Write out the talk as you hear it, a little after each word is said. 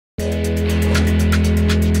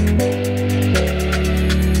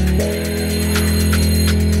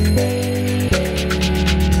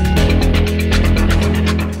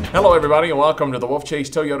everybody, and welcome to the Wolfchase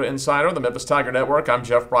Toyota Insider, the Memphis Tiger Network. I'm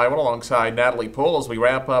Jeff Brightwell alongside Natalie Poole as we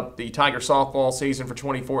wrap up the Tiger softball season for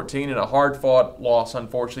 2014 and a hard-fought loss,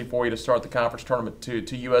 unfortunately, for you to start the conference tournament to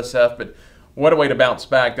USF. But what a way to bounce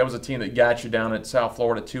back. That was a team that got you down at South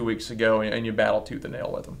Florida 2 weeks ago, and you battled tooth and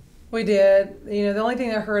nail with them. We did. The only thing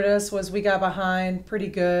that hurt us was we got behind pretty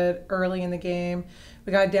good early in the game.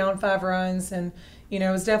 We got down 5 runs, and it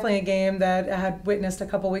was definitely a game that I had witnessed a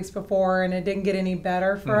couple weeks before, and it didn't get any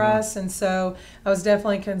better for us. And so I was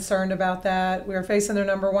definitely concerned about that. We were facing their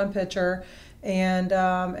number 1 pitcher,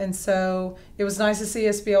 and so it was nice to see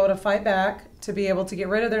us be able to fight back, to be able to get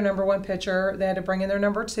rid of their number 1 pitcher. They had to bring in their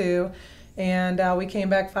number 2. And we came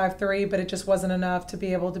back 5-3, but it just wasn't enough to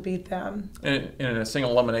be able to beat them. In a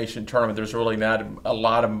single elimination tournament, there's really not a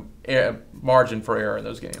lot of margin for error in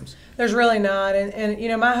those games. There's really not.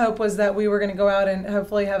 And my hope was that we were going to go out and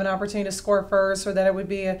hopefully have an opportunity to score first, or that it would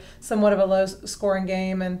be somewhat of a low-scoring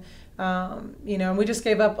game. And, we just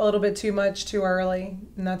gave up a little bit too much too early,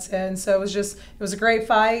 and that's it. And so it was a great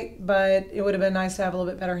fight, but it would have been nice to have a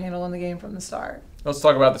little bit better handle on the game from the start. Let's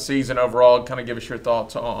talk about the season overall. Kind of give us your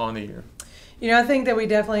thoughts on the year. I think that we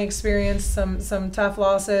definitely experienced some tough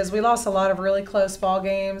losses. We lost a lot of really close ball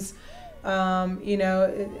games.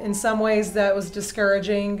 In some ways that was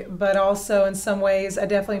discouraging, but also in some ways I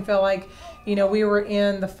definitely felt like, we were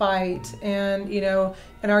in the fight, and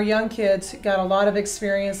our young kids got a lot of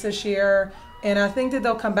experience this year, and I think that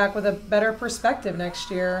they'll come back with a better perspective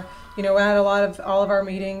next year. We had all of our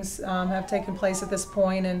meetings have taken place at this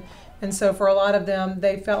point, and so for a lot of them,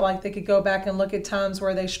 they felt like they could go back and look at times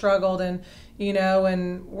where they struggled and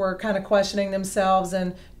were kind of questioning themselves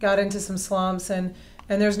and got into some slumps. And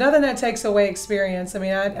there's nothing that takes away experience. I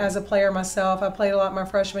mean, as a player myself, I played a lot my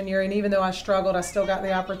freshman year, and even though I struggled, I still got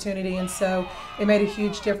the opportunity. And so it made a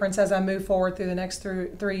huge difference as I move forward through the next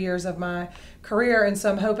 3 years of my career. And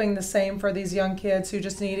so I'm hoping the same for these young kids who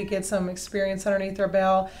just need to get some experience underneath their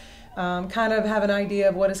belt. Kind of have an idea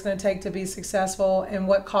of what it's going to take to be successful and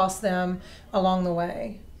what costs them along the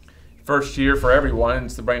way. First year for everyone.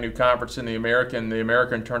 It's the brand new conference in the American. The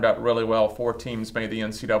American turned out really well. 4 teams made the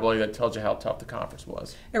NCAA. That tells you how tough the conference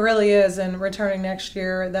was. It really is. And returning next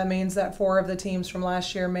year, that means that 4 of the teams from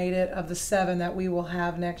last year made it, of the 7 that we will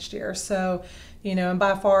have next year. So, and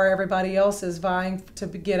by far everybody else is vying to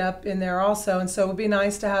get up in there also. And so it would be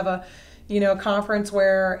nice to have a conference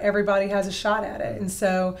where everybody has a shot at it. And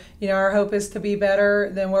so, our hope is to be better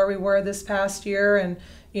than where we were this past year, and,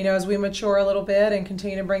 as we mature a little bit and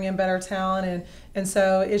continue to bring in better talent. And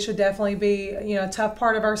so it should definitely be, a tough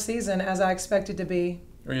part of our season, as I expect it to be.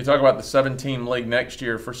 When you talk about the 7-team league next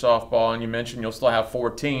year for softball, and you mentioned you'll still have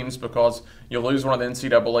 4 teams because you'll lose one of the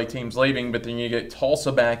NCAA teams leaving, but then you get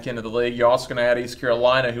Tulsa back into the league. You're also going to add East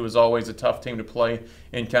Carolina, who is always a tough team to play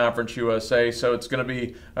in Conference USA. So it's going to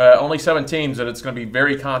be only 7 teams, and it's going to be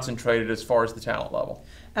very concentrated as far as the talent level.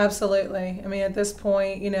 Absolutely. I mean, at this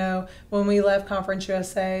point, when we left Conference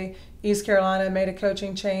USA, East Carolina made a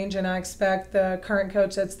coaching change, and I expect the current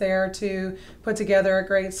coach that's there to put together a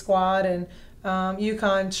great squad. And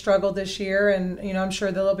UConn struggled this year, and I'm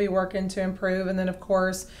sure they'll be working to improve. And then of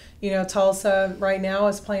course, Tulsa right now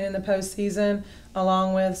is playing in the postseason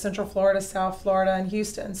along with Central Florida, South Florida, and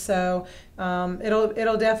Houston. So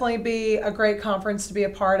it'll definitely be a great conference to be a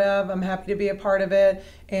part of. I'm happy to be a part of it,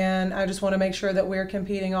 and I just want to make sure that we're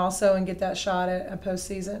competing also and get that shot at a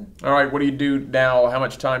postseason. All right, what do you do now? How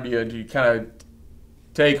much time do you kind of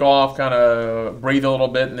take off, kind of breathe a little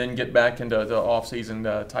bit, and then get back into the off-season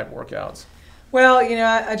type workouts? Well,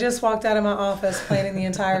 I just walked out of my office planning the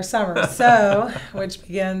entire summer, which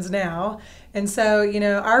begins now. And so,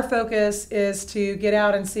 our focus is to get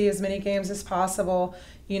out and see as many games as possible.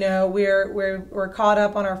 We're caught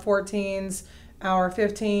up on our 14s, our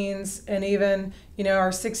 15s, and even,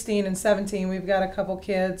 our 16 and 17. We've got a couple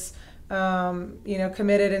kids,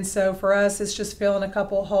 committed. And so for us, it's just filling a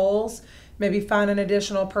couple holes, maybe find an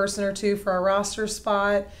additional person or 2 for a roster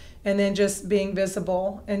spot, and then just being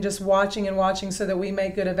visible and just watching so that we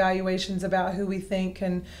make good evaluations about who we think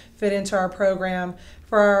can fit into our program.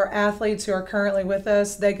 For our athletes who are currently with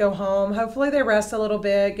us, they go home. Hopefully they rest a little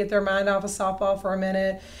bit, get their mind off of softball for a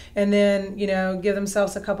minute, and then, give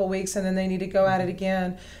themselves a couple weeks, and then they need to go at it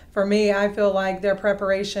again. For me, I feel like their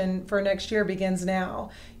preparation for next year begins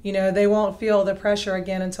now. They won't feel the pressure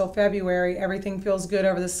again until February. Everything feels good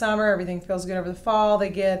over the summer. Everything feels good over the fall. They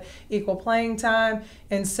get equal playing time.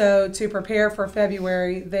 And so to prepare for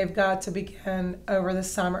February, they've got to begin over the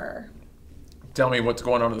summer. tell me what's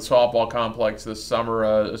going on at the softball complex this summer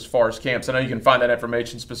as far as camps. I know you can find that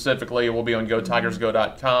information specifically. It will be on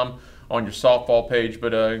GoTigersGo.com on your softball page,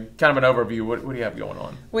 but kind of an overview. What do you have going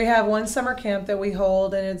on? We have one summer camp that we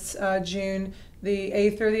hold, and it's June the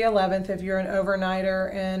 8th through the 11th if you're an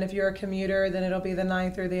overnighter, and if you're a commuter, then it'll be the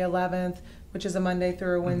 9th through the 11th, which is a Monday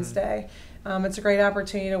through a Wednesday. It's a great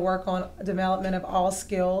opportunity to work on development of all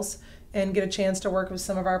skills and get a chance to work with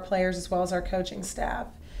some of our players as well as our coaching staff.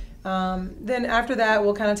 Then after that,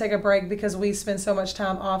 we'll kind of take a break because we spend so much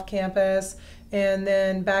time off campus. And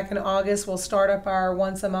then back in August, we'll start up our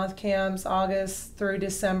once-a-month camps, August through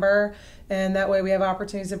December. And that way we have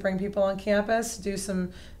opportunities to bring people on campus, do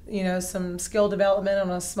some skill development on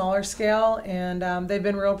a smaller scale. And they've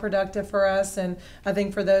been real productive for us. And I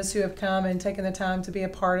think for those who have come and taken the time to be a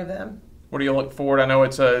part of them. What do you look forward? I know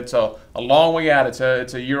it's a long way out.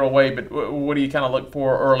 It's a year away, but what do you kind of look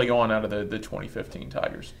for early on out of the 2015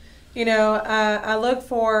 Tigers? I look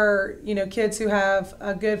for, kids who have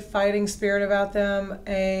a good fighting spirit about them,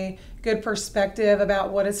 a good perspective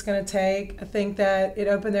about what it's going to take. I think that it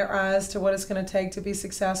opened their eyes to what it's going to take to be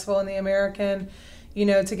successful in the American,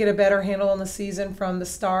 to get a better handle on the season from the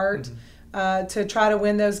start, to try to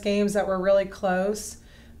win those games that were really close.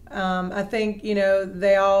 I think,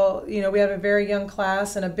 they all, we had a very young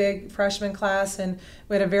class and a big freshman class, and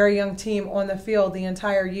we had a very young team on the field the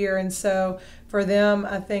entire year. And so for them,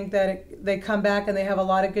 I think that they come back and they have a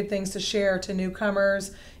lot of good things to share to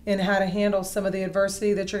newcomers in how to handle some of the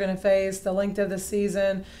adversity that you're going to face, the length of the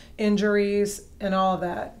season, injuries, and all of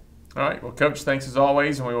that. All right. Well, Coach, thanks as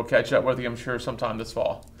always, and we will catch up with you, I'm sure, sometime this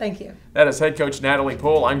fall. Thank you. That is head coach Natalie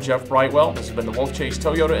Poole. I'm Jeff Brightwell. This has been the Wolfchase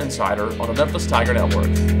Toyota Insider on the Memphis Tiger Network.